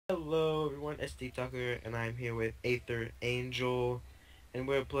Hello everyone, SD Tucker, and I'm here with Aether Angel, and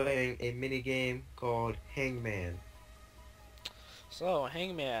we're playing a mini game called Hangman. So,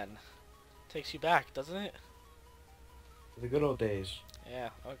 Hangman takes you back, doesn't it? The good old days.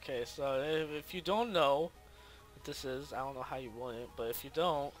 Yeah, okay, so if you don't know what this is, I don't know how you wouldn't, but if you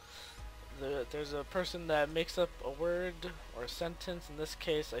don't, there's a person that makes up a word or a sentence. In this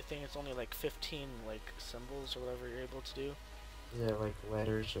case, I think it's only like 15 like symbols or whatever you're able to do. Yeah, like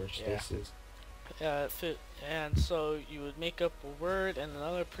letters or Yeah. spaces. And so you would make up a word and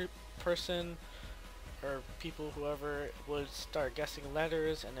another person or people, whoever, would start guessing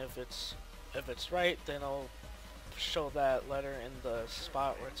letters, and if it's right, then I'll show that letter in the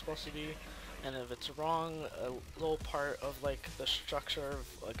spot where it's supposed to be, and if it's wrong, a little part of like the structure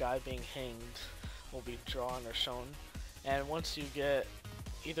of a guy being hanged will be drawn or shown. And once you get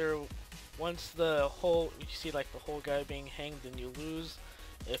either once the whole you see like the whole guy being hanged, then you lose.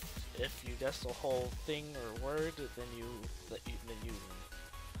 If you guess the whole thing or word, then you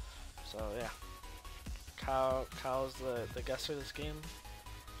so yeah. Kyle's the guesser of this game.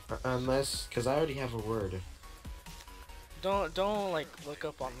 Because I already have a word. Don't like look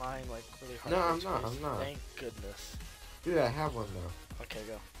up online like really hard. No, I'm words, not, please. I'm not. Thank goodness. Dude, I have one though. Okay,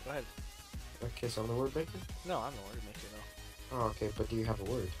 go ahead. Okay, so I'm the word maker? No, I'm the word maker though. Oh, okay, but do you have a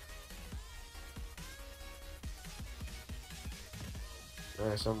word?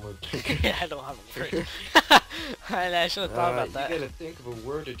 Alright, so I'm word maker. Yeah, I don't have a word. I should have thought about that. You gotta think of a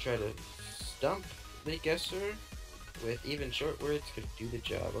word to try to stump the guesser with even short words could do the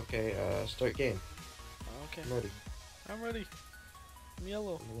job. Okay, start game. Okay, I'm ready. I'm ready. I'm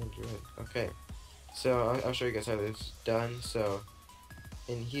yellow. Okay, so I'll show you guys how this is done. So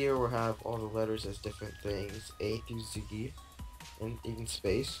in here we'll have all the letters as different things, A through Z, and even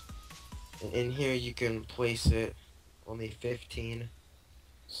space. And in here you can place it only 15.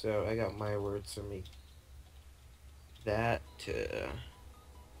 So I got my words to make that.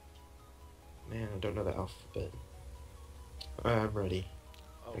 Man, I don't know the alphabet. I'm ready.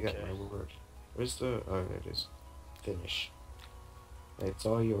 Okay. I got my word. Where's the? Oh, there it is. Finish. It's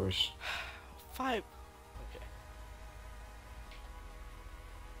all yours. 5. Okay.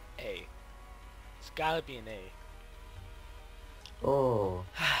 A. It's gotta be an A. Oh.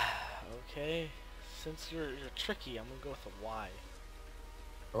 Okay. Since you're tricky, I'm gonna go with a Y.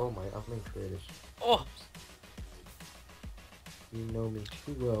 Oh my, I'm being creative. Oh. You know me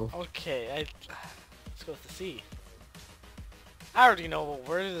too well. Okay. Let's go with the C. I already know what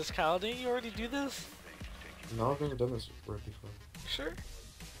word it is, Kyle. Didn't you already do this? No, I've never done this word before. Sure.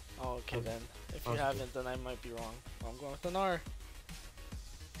 Oh, okay then. If you Positive. haven't, then I might be wrong. Well, I'm going with an R.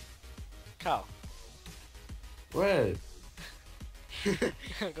 Kyle. What?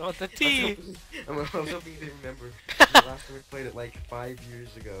 Go with the T. I was hoping you remember. The last time we played it like 5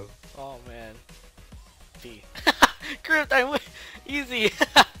 years ago. Oh man. B. Gripped. I went easy.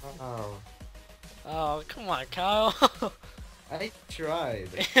 Wow. Oh come on, Kyle. I tried.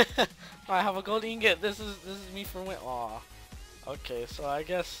 I have a gold ingot. This is me for win. Aw. Okay, so I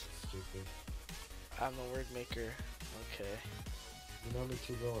guess Stupid. I'm the word maker. Okay. You know me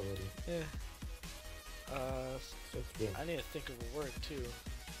too well already. Yeah. So it's game. I need to think of a word too. Let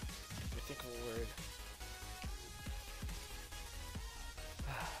me think of a word.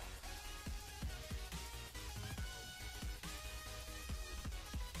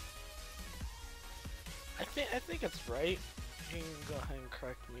 I think it's right. You can go ahead and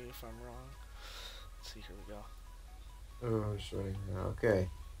correct me if I'm wrong. Let's see, here we go. Oh, I'm just writing now. Okay.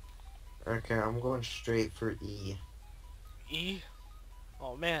 Okay, I'm going straight for E. E?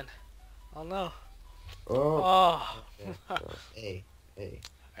 Oh man. Oh no. Oh. Oh. Okay, so A. A.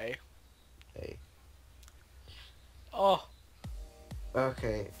 A. A. Oh.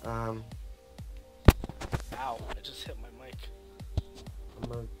 Okay, Ow. I just hit my mic. I'm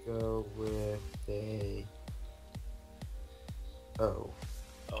gonna go with a O.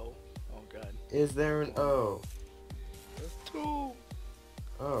 Oh. Oh god. Is there an O? There's 2. Oh.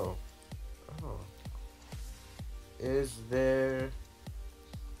 Oh. Is there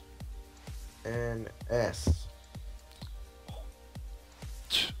an S?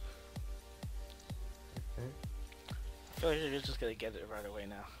 Okay. I feel like you're just gonna get it right away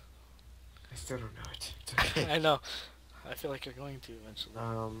now. I still don't know it. It's okay. I know. I feel like you're going to eventually.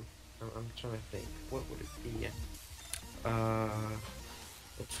 I'm trying to think. What would it be?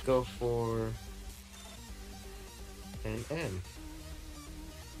 Let's go for an N.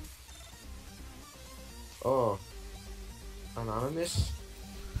 Oh, anonymous?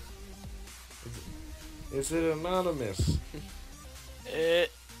 Is it anonymous?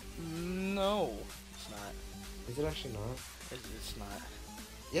 No, it's not. Is it actually not? It's not.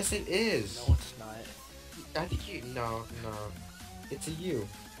 Yes, it is. No, it's not. I think you. No, no. It's a U.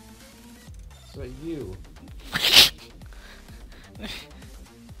 So U.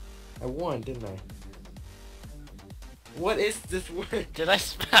 I won, didn't I? What is this word? Did I?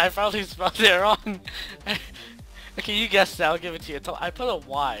 I probably spelled it wrong. Okay, you guessed it. I'll give it to you. I put a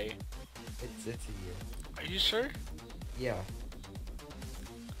Y. It's a U. Are you sure? Yeah.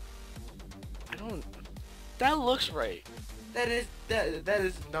 I don't. That looks right. That is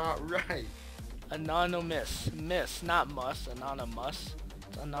not right. Anonymous. Miss, not muss. Anonymous.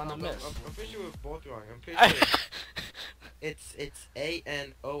 It's anonymous. I'm pretty sure we're both wrong. I'm pretty sure it's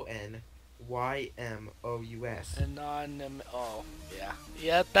ANONYMOUS. Anonym. Oh, yeah.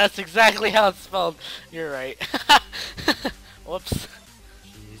 Yeah, that's exactly how it's spelled. You're right. Whoops.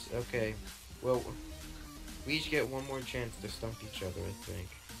 Jeez. Okay. Well, we each get one more chance to stump each other, I think.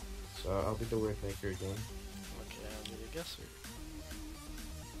 So I'll be the word maker again. Okay, I'll be the guesser.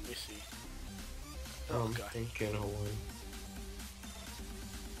 Let me see. I'm Oh, God. thinking, hold on.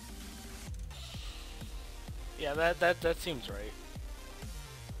 Yeah, that seems right.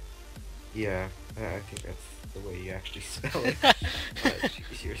 Yeah, I think that's the way you actually spell it.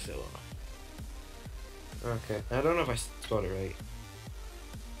 Jeez, you're so off. Okay, I don't know if I spelled it right.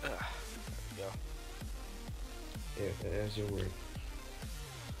 There we go. Yeah, there's your word.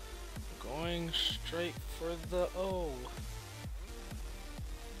 Going straight for the O.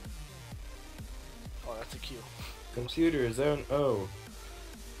 Oh, that's a Q. Computer, is there an O?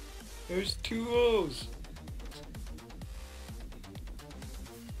 There's two O's.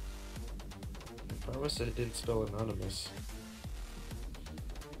 I promise I didn't spell anonymous.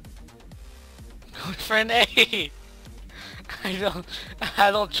 Going for an A.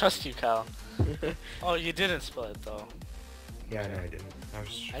 I don't trust you, Kyle. Oh, you didn't spell it though. Yeah, no, I didn't.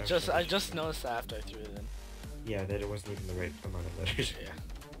 I just noticed that after I threw it in. Yeah, that it wasn't even the right amount of letters. Yeah.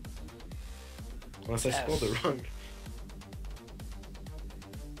 Unless I spelled it wrong.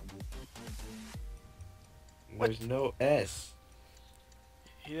 What? There's no S.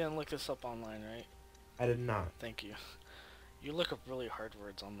 You didn't look this up online, right? I did not. Thank you. You look up really hard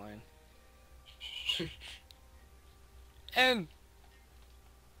words online. N.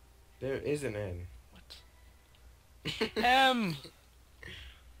 There is an N. What? M.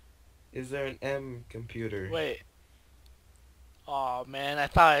 Is there an M computer? Wait. Oh man, I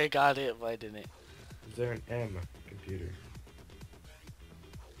thought I got it, but I didn't. Is there an M computer?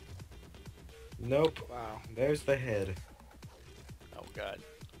 Nope. Wow. There's the head. Oh god.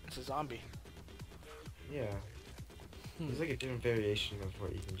 It's a zombie. Yeah. There's like a different variation of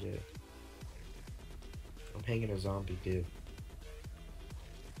what you can get. I'm hanging a zombie dude.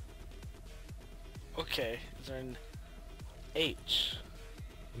 Okay. Is there an H?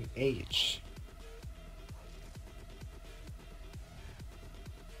 An H.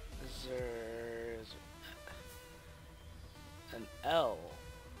 Is there an L?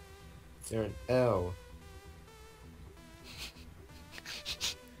 Is there an L?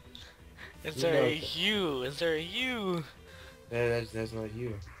 Is there a U? Is there a U? That's not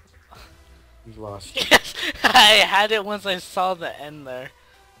you. You've lost. Yes! I had it once I saw the N there.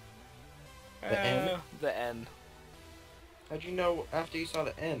 The N? The N. How'd you know after you saw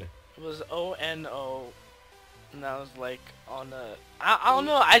the N? It was O-N-O. And I was like on the... I don't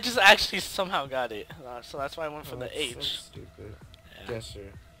know, I just actually somehow got it. So that's why I went for the H. That's stupid. Yeah.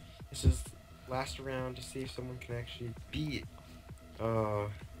 Guesser. This is last round to see if someone can actually beat.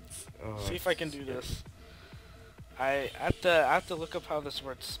 See if I can do this. I have to look up how this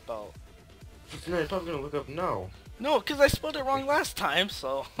word's spelled. No, you're probably gonna look up no. No, because I spelled it wrong last time,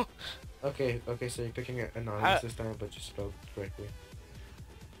 so... Okay, so you're picking it anonymous this time, but you spelled correctly.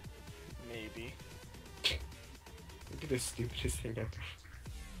 Maybe. Look at the stupidest thing ever.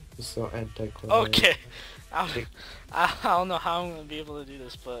 It's so anti-climactic. Okay. I don't know how I'm gonna be able to do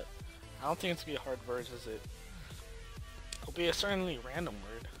this, but I don't think it's gonna be a hard word, is it? It'll be a certainly random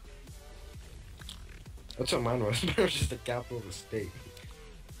word. That's what mine was, but it was just the capital of the state.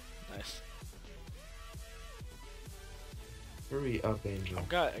 Nice. Hurry up, Angel. I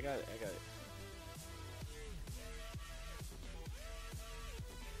got it.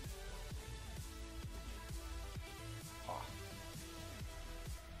 Oh.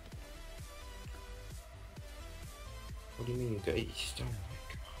 What do you mean you got East? Oh my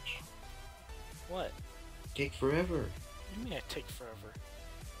gosh. What? Take forever. What do you mean I take forever?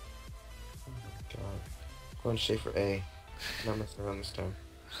 Oh my god. I'm going to say for A. Not messing around this time.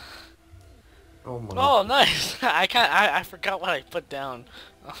 Oh my. Oh, nice! I forgot what I put down.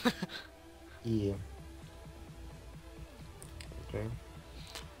 Yeah. Okay.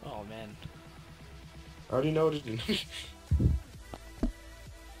 Oh man. I already know what to do.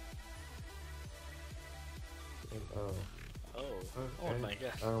 Oh Okay. my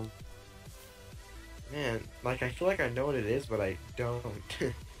god. Man, like I feel like I know what it is, but I don't.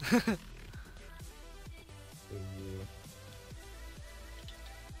 You.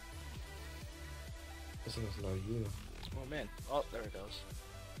 This one's not you. Oh man. Oh, there it goes.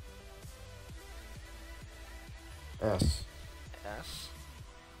 S. S.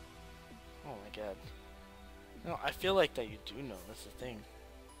 Oh my god. No, I feel like that you do know. That's the thing.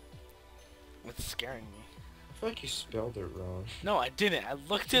 It's scaring me. I feel like you spelled it wrong. No, I didn't. I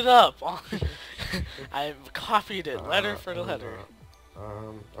looked it up. I copied it letter for I don't letter.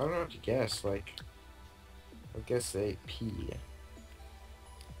 know. I don't know what to guess. Like, I guess a P.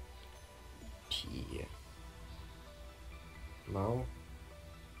 P. No.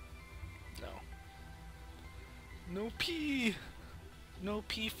 No. No P. No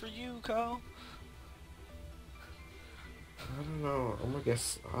P for you, Kyle. I don't know. I'm gonna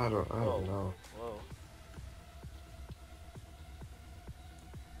guess. I don't know. Whoa.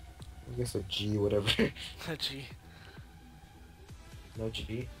 I guess a G, whatever. A G. No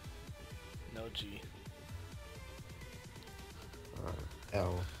G. No G.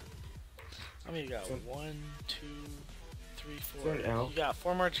 L. How many you got? So, 1, 2, 3, is there 4. an L? You got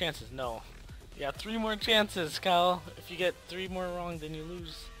 4 more chances. No. You got 3 more chances, Kyle. If you get 3 more wrong, then you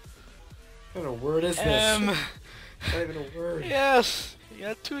lose. What kind of word is this? M. Not even a word. Yes. You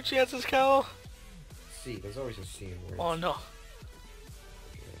got 2 chances, Kyle. C. There's always a C in words. Oh no.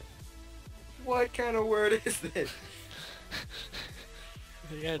 What kind of word is this?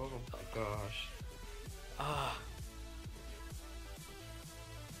 You got, Oh my gosh. ah.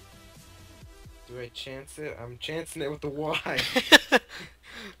 Do I chance it? I'm chancing it with the Y.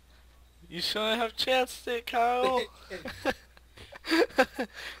 You shouldn't have chanced it, Kyle.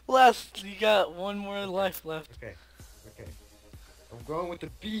 Last, you got 1 more life left. Okay. Okay. I'm going with the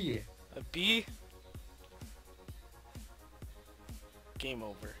B. A B. Game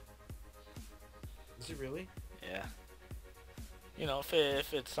over. Is it really? Yeah. You know,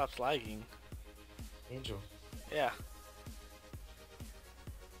 if it stops lagging. Angel. Yeah.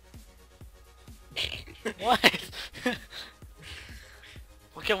 What?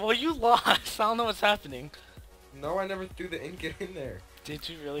 Okay, well you lost. I don't know what's happening. No, I never threw the ink in there. Did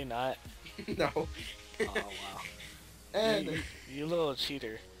you really not? No. Oh wow. And You little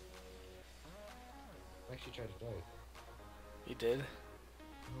cheater. I actually tried to do it. You did?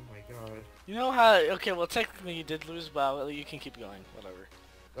 Oh my god. You know how, okay, well technically you did lose, but you can keep going, whatever.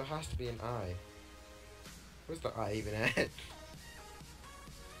 There has to be an I. Where's the I even at?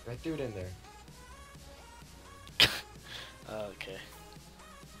 I threw it in there. Okay.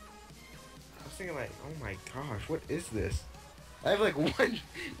 I was thinking like, oh my gosh, what is this? I have like one,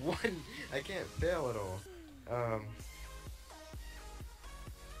 I can't fail at all. What kind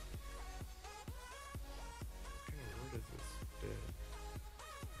of word is this?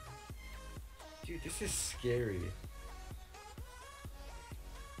 Dude, this is scary.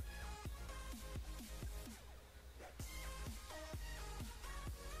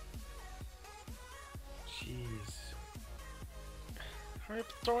 Jeez. Hurry up,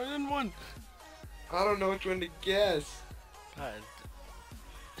 throw it in one. I don't know which one to guess. God,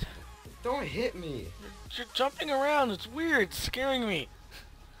 Don't hit me. you're jumping around. It's weird. It's scaring me.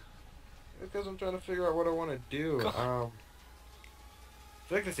 Because I'm trying to figure out what I want to do. I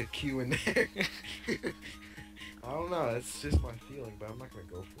feel like there's a Q in there. I don't know. It's just my feeling, but I'm not gonna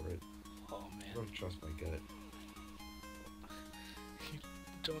go for it. Oh I man. don't trust my gut. You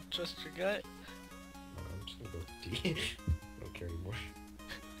don't trust your gut? I'm just gonna go with D. I don't care anymore.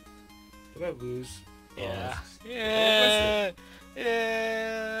 Did I lose? Yeah. Oh, Yeah.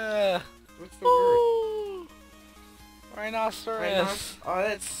 Yeah. what's the word? Woo! Rhinoceros. Oh,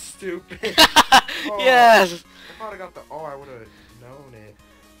 that's stupid. Oh, Yes. If I would have got the O, I would have known it.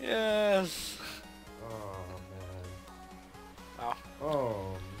 Yes. Oh man. Wow.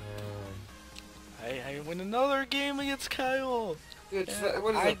 Oh man. I win another game against Kyle. Dude, Yeah,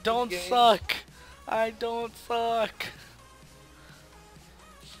 what is I that, don't game? suck. I don't suck.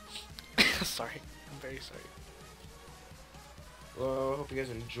 Sorry. I'm very sorry. Well, I hope you guys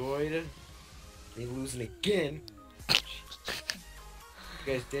enjoyed me losing again. If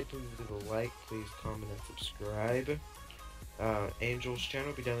you guys did, please leave a like, please comment and subscribe. Angel's channel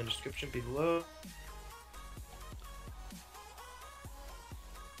will be down in the description below.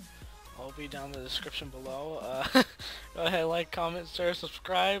 I'll be down in the description below. Go ahead, like, comment, share,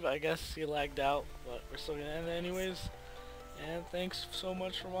 subscribe. I guess he lagged out, but we're still gonna end it anyways. And thanks so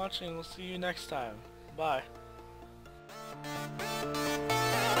much for watching. We'll see you next time. Bye. We'll be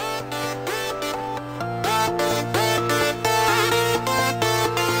right back.